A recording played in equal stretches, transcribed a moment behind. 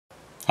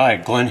Hi,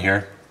 Glenn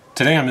here.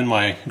 Today I'm in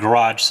my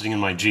garage sitting in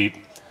my Jeep.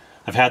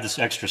 I've had this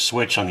extra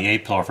switch on the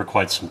A-pillar for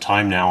quite some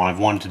time now, and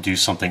I've wanted to do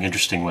something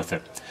interesting with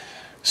it.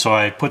 So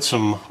I put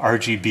some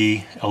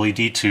RGB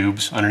LED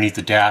tubes underneath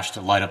the dash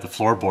that light up the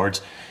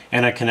floorboards,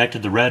 and I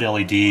connected the red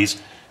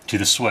LEDs to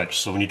the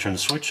switch. So when you turn the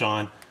switch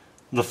on,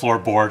 the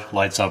floorboard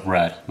lights up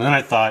red. And then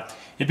I thought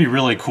it'd be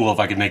really cool if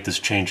I could make this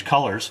change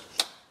colors.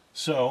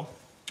 So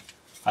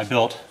I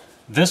built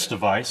this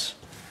device,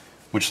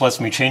 which lets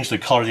me change the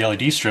color of the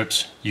LED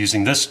strips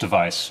using this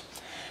device.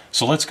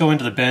 So let's go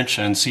into the bench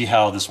and see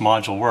how this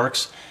module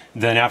works.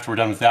 Then after we're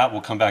done with that,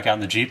 we'll come back out in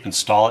the Jeep,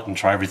 install it, and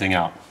try everything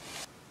out.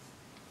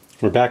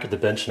 We're back at the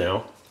bench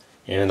now,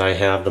 and I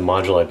have the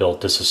module I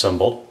built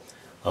disassembled.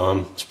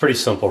 It's pretty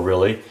simple,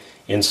 really.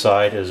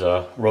 Inside is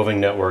a Roving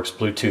Networks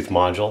Bluetooth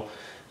module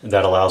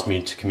that allows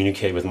me to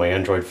communicate with my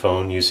Android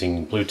phone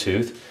using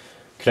Bluetooth.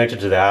 Connected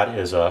to that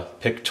is a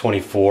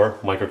PIC24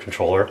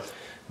 microcontroller.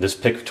 This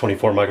PIC24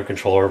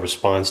 microcontroller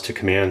responds to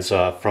commands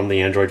from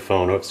the Android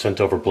phone sent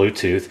over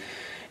Bluetooth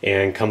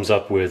and comes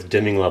up with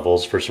dimming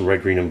levels for some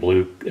red, green, and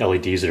blue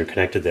LEDs that are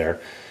connected there.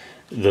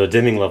 The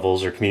dimming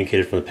levels are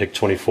communicated from the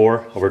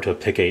PIC24 over to a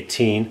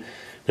PIC18.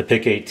 The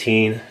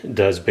PIC18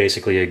 does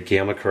basically a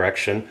gamma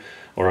correction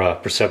or a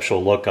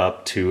perceptual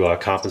lookup to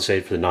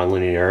compensate for the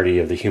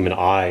nonlinearity of the human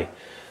eye.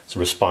 It's a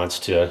response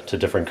to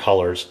different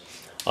colors.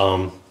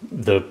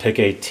 The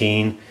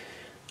PIC18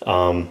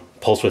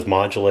 pulse width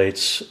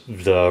modulates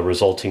the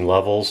resulting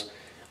levels,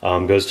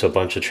 goes to a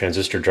bunch of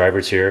transistor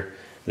drivers here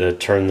that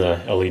turn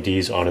the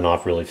LEDs on and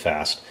off really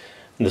fast.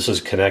 And this is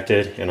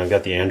connected, and I've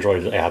got the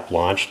Android app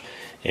launched,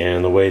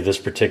 and the way this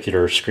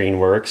particular screen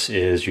works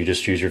is you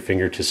just use your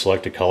finger to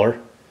select a color.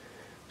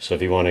 So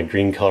if you want a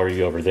green color, you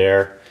go over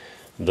there.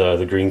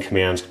 The green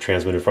command's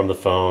transmitted from the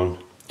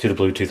phone to the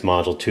Bluetooth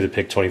module to the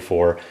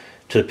PIC24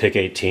 to the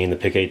PIC18.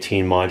 The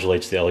PIC18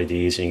 modulates the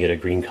LEDs, and you get a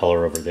green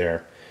color over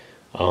there.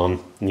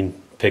 You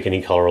pick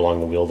any color along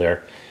the wheel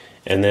there.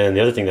 And then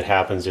the other thing that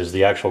happens is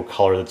the actual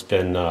color that's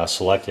been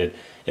selected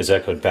is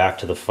echoed back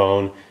to the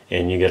phone,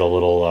 and you get a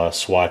little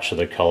swatch of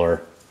the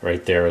color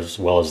right there, as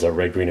well as the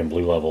red, green, and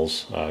blue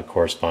levels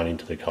corresponding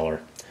to the color.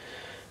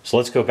 So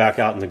let's go back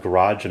out in the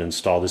garage and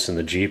install this in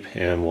the Jeep,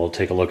 and we'll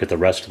take a look at the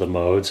rest of the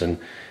modes and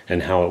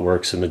how it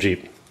works in the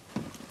Jeep.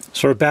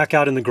 So we're back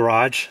out in the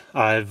garage.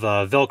 I've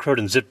velcroed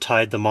and zip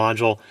tied the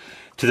module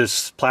to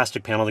this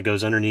plastic panel that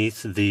goes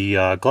underneath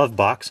the glove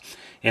box,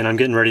 and I'm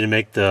getting ready to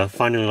make the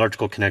final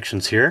electrical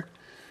connections here.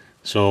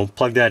 So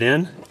plug that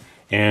in,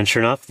 and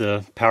sure enough,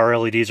 the power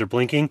LEDs are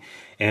blinking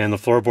and the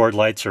floorboard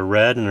lights are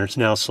red, and they're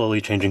now slowly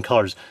changing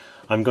colors.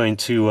 I'm going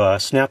to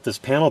snap this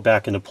panel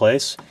back into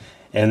place,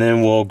 and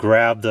then we'll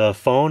grab the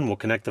phone, we'll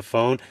connect the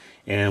phone,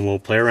 and we'll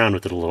play around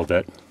with it a little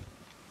bit.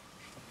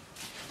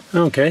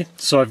 Okay,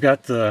 so I've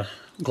got the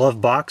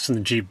glove box and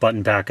the Jeep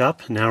button back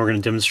up. Now we're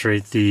going to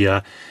demonstrate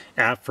the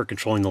app for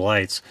controlling the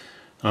lights.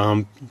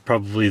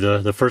 Probably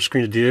the first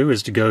screen to do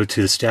is to go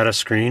to the status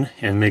screen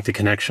and make the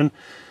connection.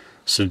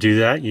 So to do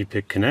that, you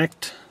pick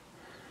connect,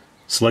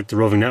 select the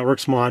Roving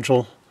Networks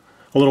module.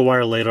 A little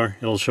while later,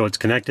 it'll show it's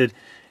connected,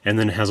 and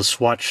then it has a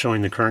swatch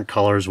showing the current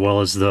color as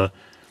well as the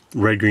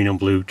red, green, and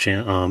blue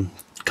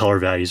color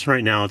values.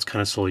 Right now, it's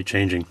kind of slowly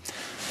changing.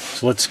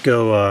 So let's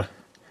go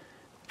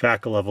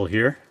back a level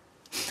here,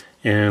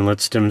 and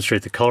let's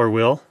demonstrate the color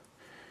wheel.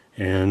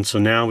 And so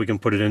now we can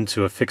put it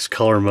into a fixed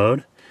color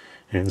mode.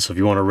 And so if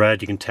you want a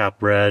red, you can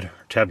tap red, or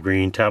tap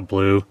green, tap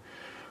blue,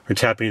 or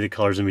tap any of the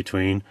colors in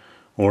between.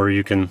 Or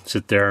you can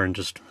sit there and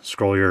just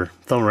scroll your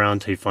thumb around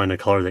until you find a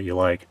color that you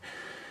like.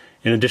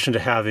 In addition to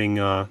having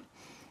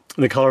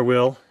the color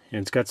wheel,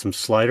 and it's got some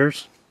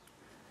sliders.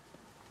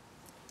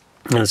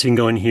 So you can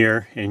go in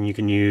here and you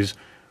can use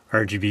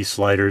RGB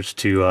sliders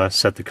to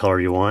set the color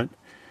you want.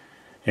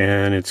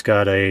 And it's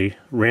got a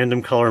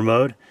random color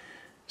mode,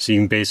 so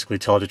you can basically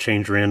tell it to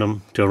change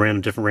random to a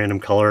different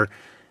random color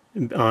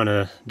on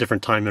a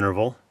different time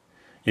interval,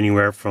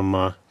 anywhere from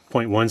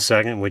 0.1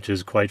 second, which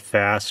is quite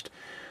fast,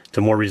 to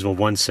more reasonable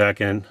 1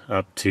 second,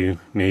 up to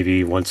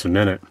maybe once a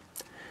minute.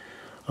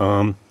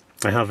 I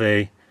have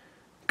a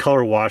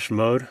color wash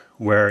mode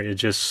where it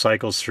just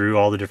cycles through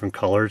all the different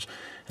colors,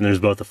 and there's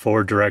both a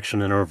forward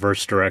direction and a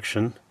reverse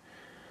direction.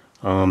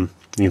 You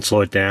can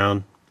slow it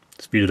down,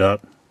 speed it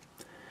up.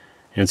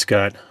 And it's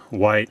got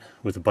white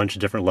with a bunch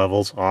of different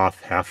levels,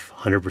 off, half,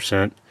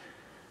 100%.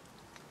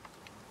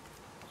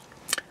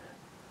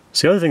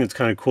 So the other thing that's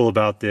kind of cool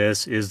about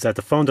this is that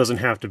the phone doesn't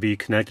have to be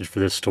connected for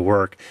this to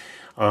work.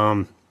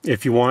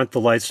 If you want the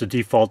lights to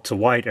default to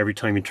white every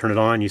time you turn it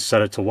on, you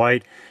set it to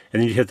white,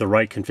 and then you hit the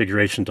right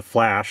configuration to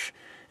flash.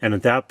 And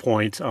at that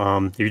point,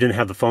 if you didn't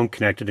have the phone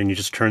connected and you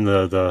just turn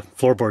the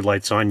floorboard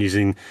lights on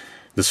using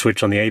the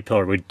switch on the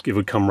A-pillar, it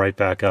would come right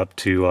back up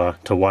to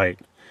white.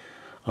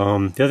 The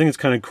other thing that's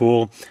kind of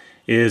cool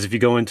is if you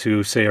go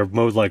into, say, a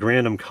mode like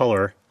random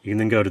color, you can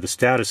then go to the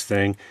status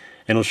thing,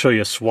 and it'll show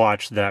you a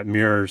swatch that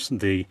mirrors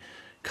the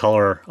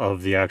color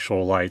of the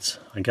actual lights.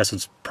 I guess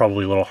it's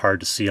probably a little hard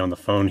to see on the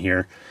phone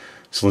here,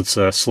 so let's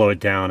slow it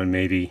down, and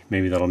maybe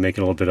that'll make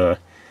it a little bit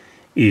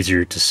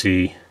easier to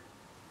see.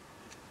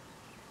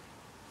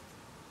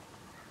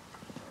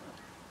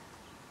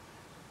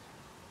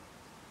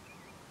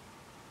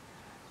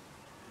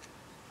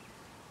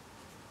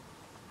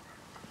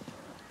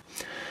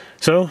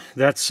 So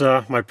that's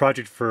my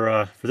project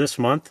for this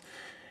month,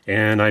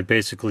 and I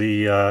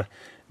basically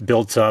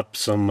built up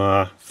some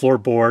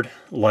floorboard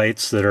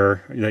lights that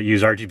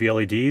use RGB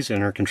LEDs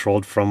and are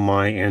controlled from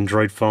my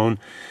Android phone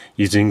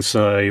using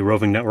a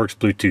Roving Networks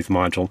Bluetooth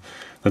module.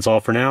 That's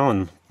all for now,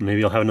 and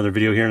maybe I'll have another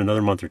video here in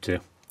another month or two.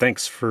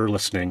 Thanks for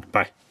listening.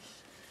 Bye.